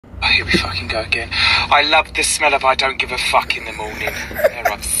here we fucking go again. I love the smell of I don't give a fuck in the morning.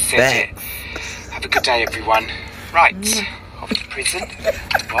 There, I've said it. Have a good day, everyone. Right, off to prison,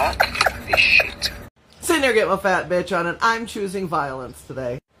 work, this shit. Sitting there getting my fat bitch on, and I'm choosing violence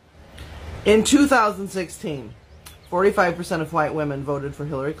today. In 2016, 45% of white women voted for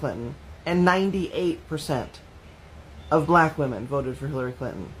Hillary Clinton, and 98% of black women voted for Hillary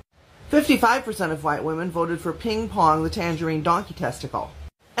Clinton. 55% of white women voted for Ping Pong the Tangerine Donkey Testicle.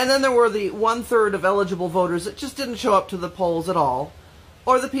 And then there were the 1/3 of eligible voters that just didn't show up to the polls at all,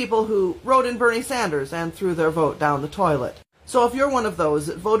 or the people who wrote in Bernie Sanders and threw their vote down the toilet. So if you're one of those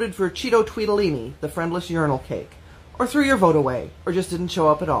that voted for Cheeto Tweedledini, the friendless urinal cake, or threw your vote away, or just didn't show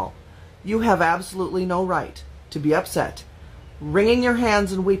up at all, you have absolutely no right to be upset, wringing your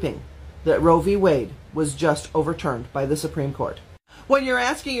hands and weeping that Roe v. Wade was just overturned by the Supreme Court. When you're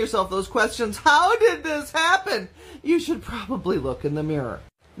asking yourself those questions, how did this happen? You should probably look in the mirror.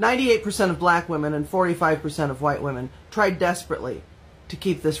 98% of black women and 45% of white women tried desperately to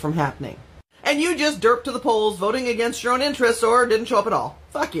keep this from happening. And you just derped to the polls voting against your own interests or didn't show up at all.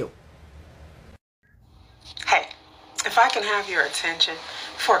 Fuck you. Hey, if I can have your attention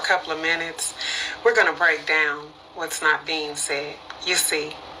for a couple of minutes, we're going to break down what's not being said. You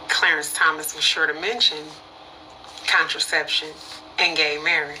see, Clarence Thomas was sure to mention contraception and gay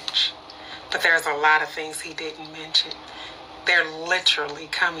marriage, but there's a lot of things he didn't mention. They're literally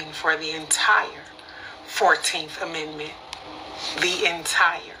coming for the entire 14th Amendment. The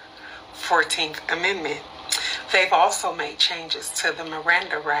entire 14th Amendment. They've also made changes to the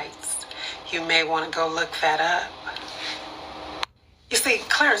Miranda rights. You may want to go look that up. You see,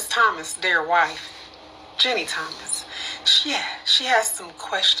 Clarence Thomas' dear wife, Jenny Thomas, she has some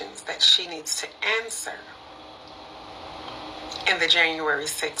questions that she needs to answer in the January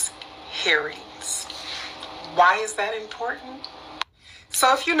 6th hearings. Why is that important?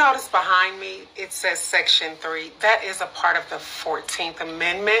 So if you notice behind me, it says Section 3. That is a part of the 14th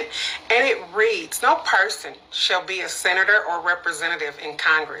Amendment, and it reads, no person shall be a senator or representative in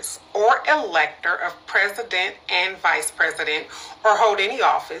Congress or elector of president and vice president or hold any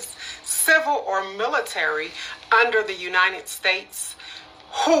office, civil or military, under the United States,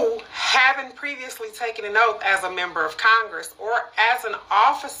 who, having previously taken an oath as a member of Congress or as an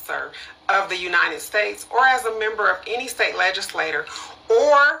officer of the United States or as a member of any state legislature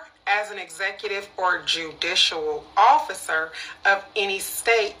or as an executive or judicial officer of any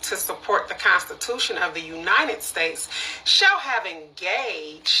state to support the Constitution of the United States shall have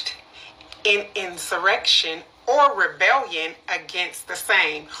engaged in insurrection or rebellion against the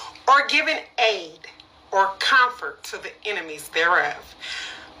same or given aid or comfort to the enemies thereof.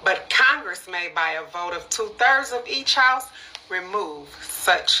 But Congress may, by a vote of 2/3 of each house, remove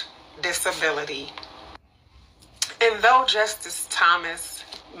such disability. And though Justice Thomas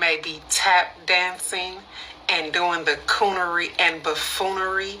may be tap dancing and doing the coonery and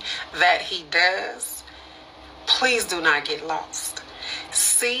buffoonery that he does, please do not get lost.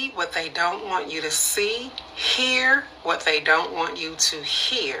 See what they don't want you to see, hear what they don't want you to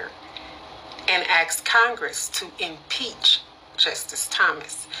hear, and ask Congress to impeach Justice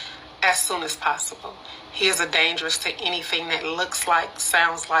Thomas as soon as possible. He is a dangerous to anything that looks like,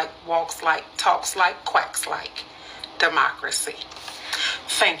 sounds like, walks like, talks like, quacks like democracy.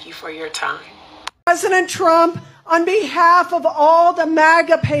 Thank you for your time. President Trump, on behalf of all the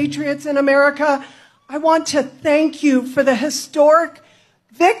MAGA patriots in America, I want to thank you for the historic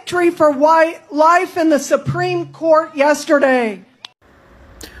victory for white life in the Supreme Court yesterday.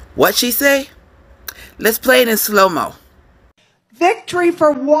 What'd she say? Let's play it in slow-mo. Victory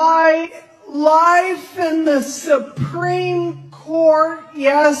for white life in the Supreme Court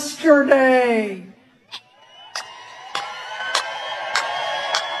yesterday.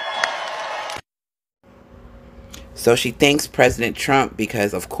 So she thanks President Trump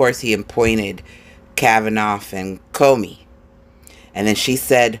because, of course, he appointed Kavanaugh and Comey. And then she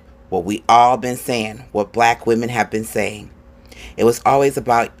said what we all been saying, what black women have been saying. It was always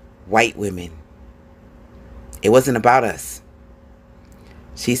about white women. It wasn't about us.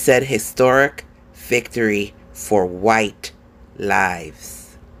 She said historic victory for white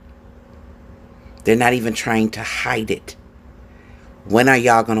lives. They're not even trying to hide it. When are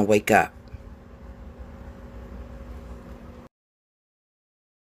y'all going to wake up?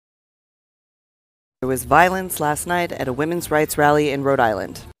 There was violence last night at a women's rights rally in Rhode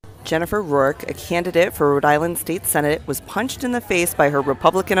Island. Jennifer Rourke, a candidate for Rhode Island State Senate, was punched in the face by her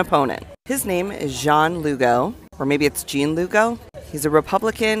Republican opponent. His name is Jean Lugo, or maybe it's Jean Lugo. He's a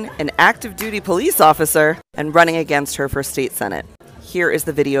Republican, an active duty police officer, and running against her for state Senate. Here is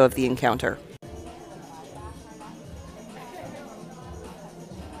the video of the encounter.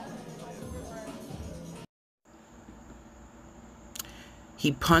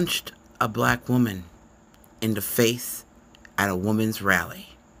 He punched a black woman in the face at a women's rally.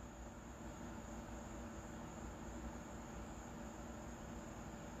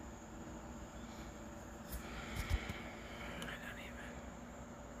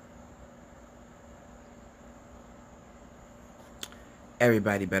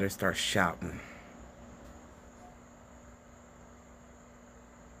 Everybody better start shouting.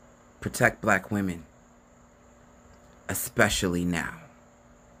 Protect black women, especially now.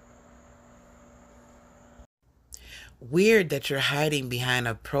 Weird that you're hiding behind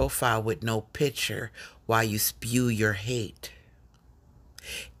a profile with no picture while you spew your hate.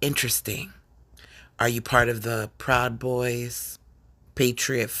 Interesting. Are you part of the Proud Boys,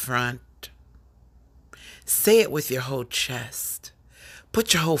 Patriot Front? Say it with your whole chest.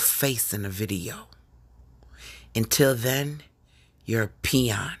 Put your whole face in the video. Until then, you're a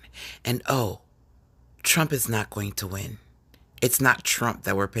peon. And oh, Trump is not going to win. It's not Trump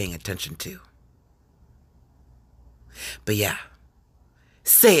that we're paying attention to. But yeah,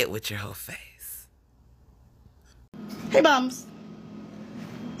 say it with your whole face. Hey bums,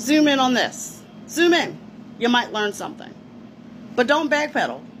 zoom in on this. Zoom in. You might learn something. But don't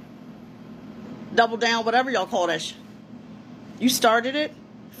backpedal. Double down, whatever y'all call that shit. You started it,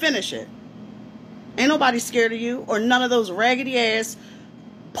 finish it. Ain't nobody scared of you or none of those raggedy ass,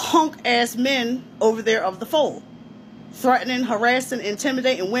 punk ass men over there of the fold. Threatening, harassing,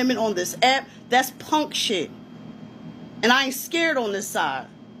 intimidating women on this app, that's punk shit. And I ain't scared on this side.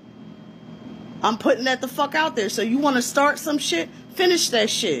 I'm putting that the fuck out there. So you want to start some shit? Finish that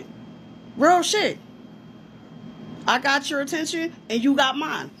shit. Real shit. I got your attention and you got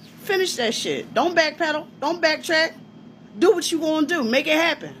mine. Finish that shit. Don't backpedal. Don't backtrack. Do what you gonna do. Make it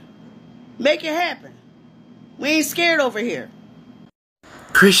happen. Make it happen. We ain't scared over here.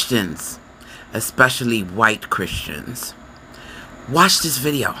 Christians, especially white Christians, watch this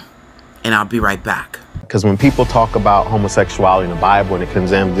video and I'll be right back. Because when people talk about homosexuality in the Bible and it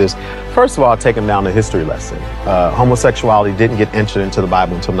condemns this, first of all, I'll take them down the history lesson. Homosexuality didn't get entered into the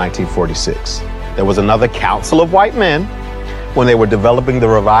Bible until 1946. There was another council of white men when they were developing the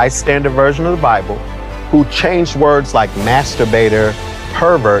Revised Standard Version of the Bible who changed words like masturbator,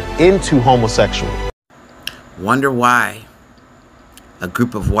 pervert into homosexual. Wonder why a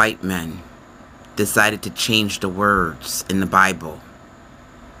group of white men decided to change the words in the Bible.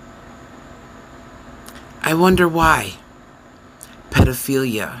 I wonder why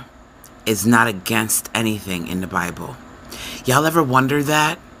pedophilia is not against anything in the Bible. Y'all ever wonder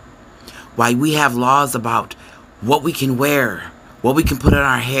that? Why we have laws about what we can wear, what we can put in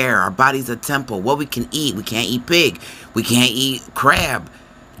our hair, our body's a temple, what we can eat. We can't eat pig. We can't eat crab.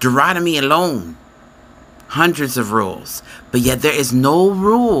 Deuteronomy alone. Hundreds of rules. But yet there is no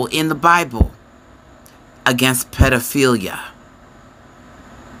rule in the Bible against pedophilia.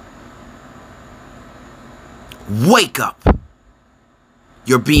 Wake up.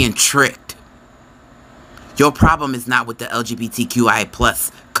 You're being tricked. Your problem is not with the LGBTQI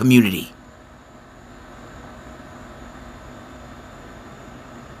plus community.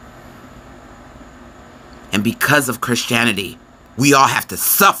 And because of Christianity, we all have to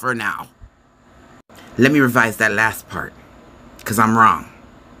suffer now. Let me revise that last part, because I'm wrong.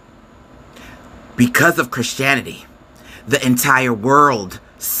 Because of Christianity, the entire world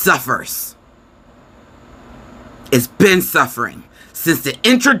suffers. It's been suffering since the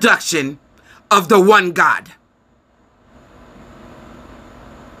introduction of the one God.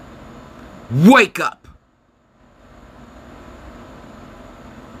 Wake up.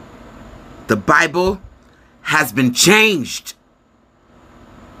 The Bible has been changed.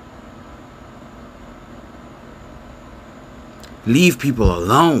 Leave people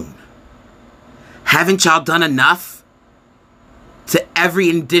alone. Haven't y'all done enough to every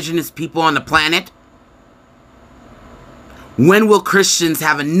indigenous people on the planet? When will Christians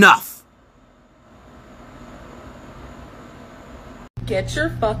have enough? Get your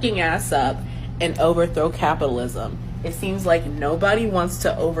fucking ass up and overthrow capitalism. It seems like nobody wants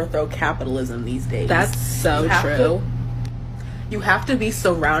to overthrow capitalism these days. That's so true. You have to be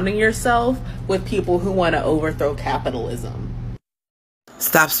surrounding yourself with people who want to overthrow capitalism.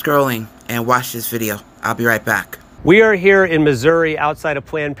 Stop scrolling and watch this video. I'll be right back. We are here in Missouri outside of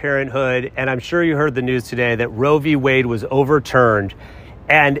Planned Parenthood, and I'm sure you heard the news today that Roe v. Wade was overturned.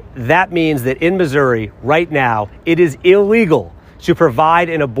 And that means that in Missouri right now, it is illegal to provide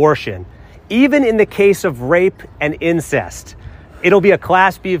an abortion, even in the case of rape and incest. It'll be a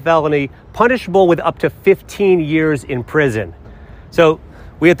Class B felony, punishable with up to 15 years in prison. So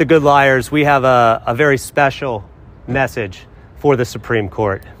we at The Good Liars, we have a very special message for the Supreme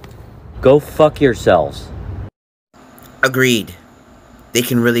Court. Go fuck yourselves. Agreed. they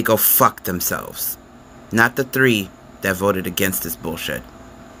can really go fuck themselves. Not the 3 that voted against this bullshit.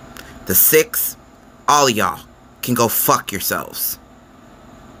 The 6, all of y'all can go fuck yourselves.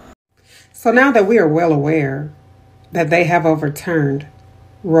 So now that we are well aware that they have overturned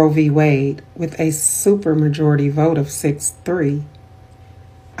Roe v. Wade with a supermajority vote of 6-3,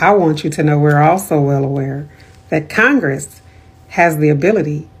 I want you to know we're also well aware that Congress has the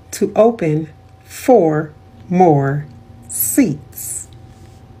ability to open 4 more seats.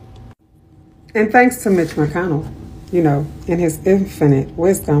 And thanks to Mitch McConnell, in his infinite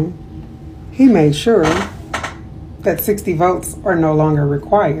wisdom, he made sure that 60 votes are no longer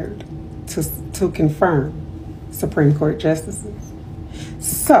required to confirm Supreme Court justices.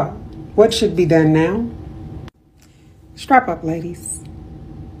 So, what should be done now? Strap up, ladies,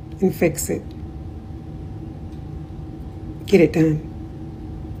 and fix it. Get it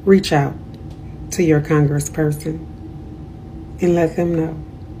done. Reach out to your congressperson and let them know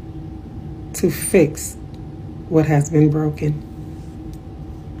to fix what has been broken.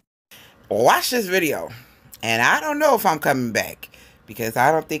 Watch this video. And I don't know if I'm coming back, because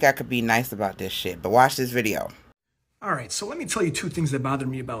I don't think I could be nice about this shit. But watch this video. All right, so let me tell you 2 things that bother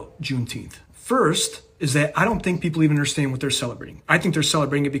me about Juneteenth. First is that I don't think people even understand what they're celebrating. I think they're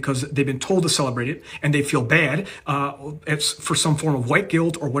celebrating it because they've been told to celebrate it, and they feel bad it's for some form of white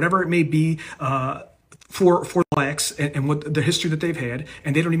guilt or whatever it may be for blacks and what the history that they've had,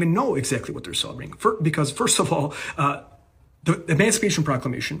 and they don't even know exactly what they're celebrating. Because first of all, the Emancipation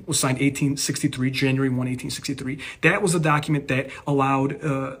Proclamation was signed January 1, 1863. That was a document that allowed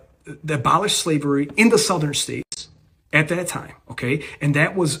that abolished slavery in the southern states at that time, okay? And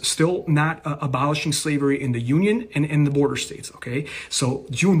that was still not abolishing slavery in the Union and in the border states, okay? So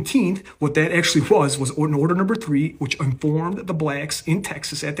Juneteenth, what that actually was Order Number 3, which informed the blacks in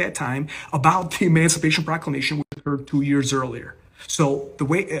Texas at that time about the Emancipation Proclamation, which occurred 2 years earlier. So the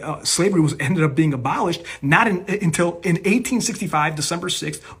way slavery ended up being abolished, not until in 1865, December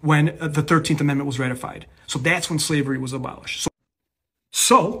 6th, when the 13th Amendment was ratified. So that's when slavery was abolished.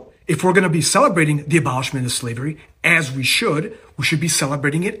 So if we're going to be celebrating the abolishment of slavery, as we should be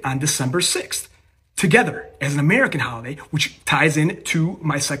celebrating it on December 6th, together as an American holiday, which ties in to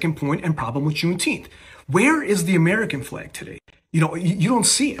my second point and problem with Juneteenth. Where is the American flag today? You don't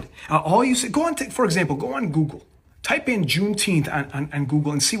see it. All you see, for example, go on Google. Type in Juneteenth on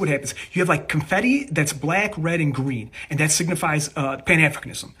Google and see what happens. You have like confetti that's black, red, and green, and that signifies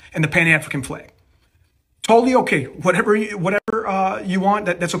Pan-Africanism and the Pan-African flag. Totally okay. Whatever you want,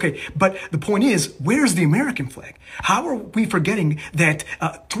 that's okay. But the point is, where's the American flag? How are we forgetting that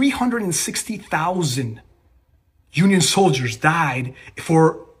 360,000 Union soldiers died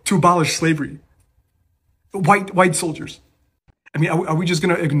to abolish slavery? White soldiers. I mean, are we just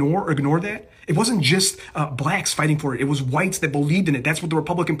going to ignore that? It wasn't just blacks fighting for it. It was whites that believed in it. That's what the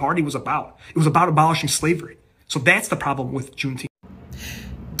Republican Party was about. It was about abolishing slavery. So that's the problem with Juneteenth.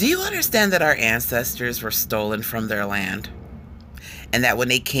 Do you understand that our ancestors were stolen from their land? And that when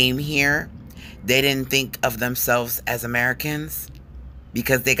they came here, they didn't think of themselves as Americans?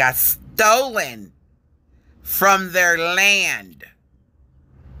 Because they got stolen from their land.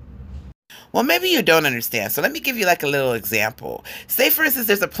 Well, maybe you don't understand. So let me give you like a little example. Say, for instance,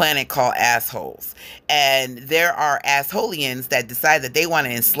 there's a planet called assholes. And there are assholians that decide that they want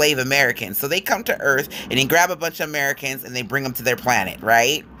to enslave Americans. So they come to Earth and they grab a bunch of Americans and they bring them to their planet,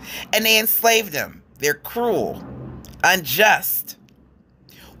 right? And they enslave them. They're cruel, unjust.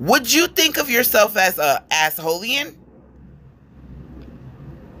 Would you think of yourself as a assholian?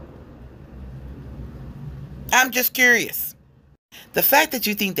 I'm just curious. The fact that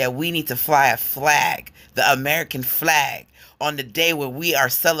you think that we need to fly a flag, the American flag, on the day where we are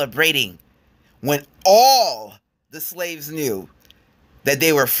celebrating when all the slaves knew that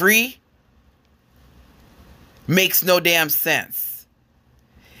they were free makes no damn sense.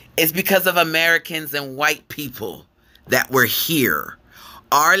 It's because of Americans and white people that we're here.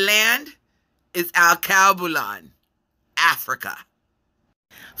 Our land is Al-Kalbulan, Africa.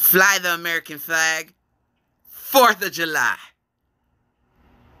 Fly the American flag, 4th of July.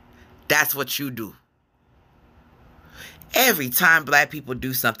 That's what you do. Every time black people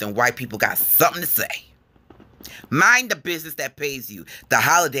do something, white people got something to say. Mind the business that pays you. The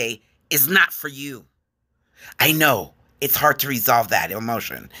holiday is not for you. I know it's hard to resolve that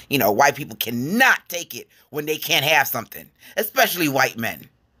emotion. You know, white people cannot take it when they can't have something, especially white men.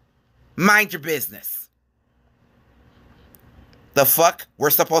 Mind your business. The fuck? We're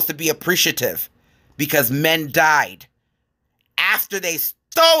supposed to be appreciative because men died after they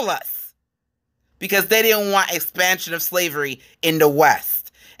stole us. Because they didn't want expansion of slavery in the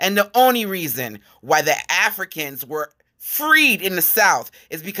West. And the only reason why the Africans were freed in the South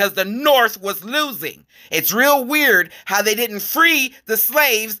is because the North was losing. It's real weird how they didn't free the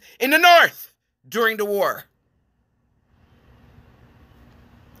slaves in the North during the war.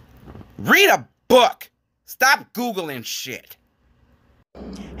 Read a book. Stop Googling shit.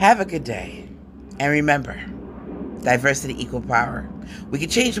 Have a good day. And remember, diversity, equal power. We can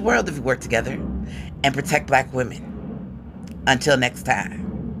change the world if we work together and protect black women. Until next time.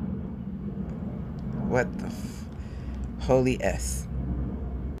 What the holy S.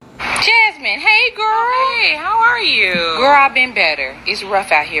 Jasmine, hey girl. Hey, how are you? Girl, I've been better. It's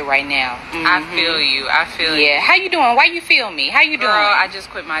rough out here right now. I feel you. Yeah, how you doing? Why you feel me? How you doing? Girl, I just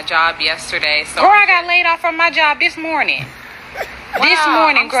quit my job yesterday. So girl, I got laid off from my job this morning. This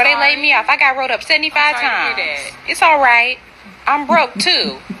morning, girl, they laid me off. I got wrote up 75 times. It's all right. I'm broke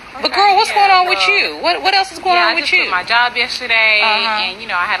too. But girl, what's going on with you? What else is going on with you? I just quit my job yesterday, and you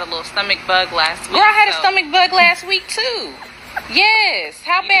know I had a little stomach bug last week. Girl, I had a stomach bug last week too. Yes.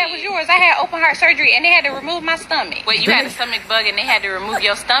 How bad was yours? I had open heart surgery and they had to remove my stomach. Wait, you had a stomach bug and they had to remove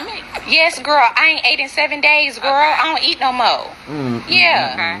your stomach? Yes, girl. I ain't ate in 7 days, girl. Okay. I don't eat no more.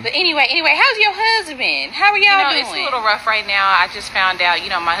 Yeah. Okay. But anyway, how's your husband? How are y'all doing? It's a little rough right now. I just found out,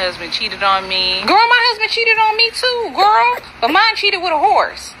 my husband cheated on me. Girl, my husband cheated on me too, girl. But mine cheated with a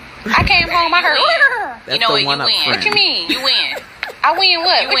horse. I came home, I heard, you know what, you win. What you mean? You win. I win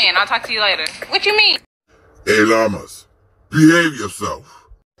what? You win. I'll talk to you later. What you mean? Hey, Llamas. Behave yourself.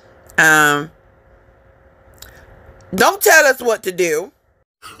 Don't tell us what to do.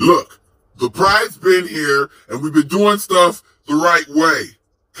 Look, the pride's been here and we've been doing stuff the right way.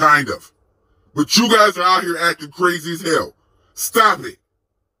 Kind of. But you guys are out here acting crazy as hell. Stop it.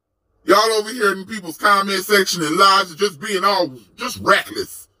 Y'all over here in people's comment section and lives are just being all just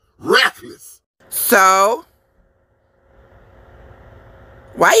reckless. Reckless. So?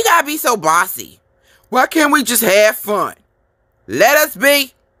 Why you gotta be so bossy? Why can't we just have fun? Let us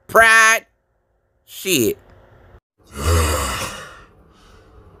be. Pride. Shit.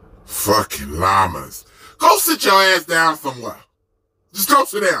 Fucking llamas. Go sit your ass down somewhere. Just go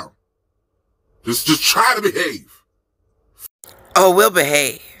sit down. Just try to behave. Oh, we'll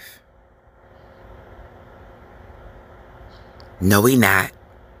behave. No, we not.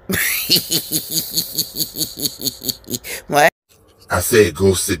 What? I said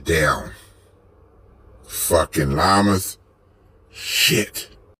go sit down. Fucking llamas. Shit.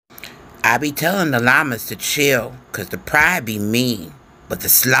 I be telling the llamas to chill, cause the pride be mean. But the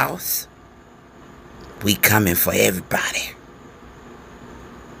sloths, we coming for everybody.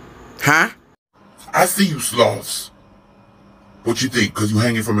 Huh? I see you sloths. What you think, cause you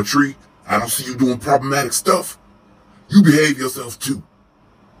hanging from a tree? I don't see you doing problematic stuff. You behave yourself too.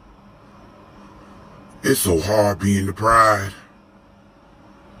 It's so hard being the pride.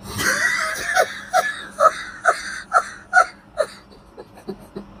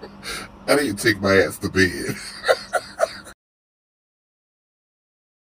 I need to take my ass to bed.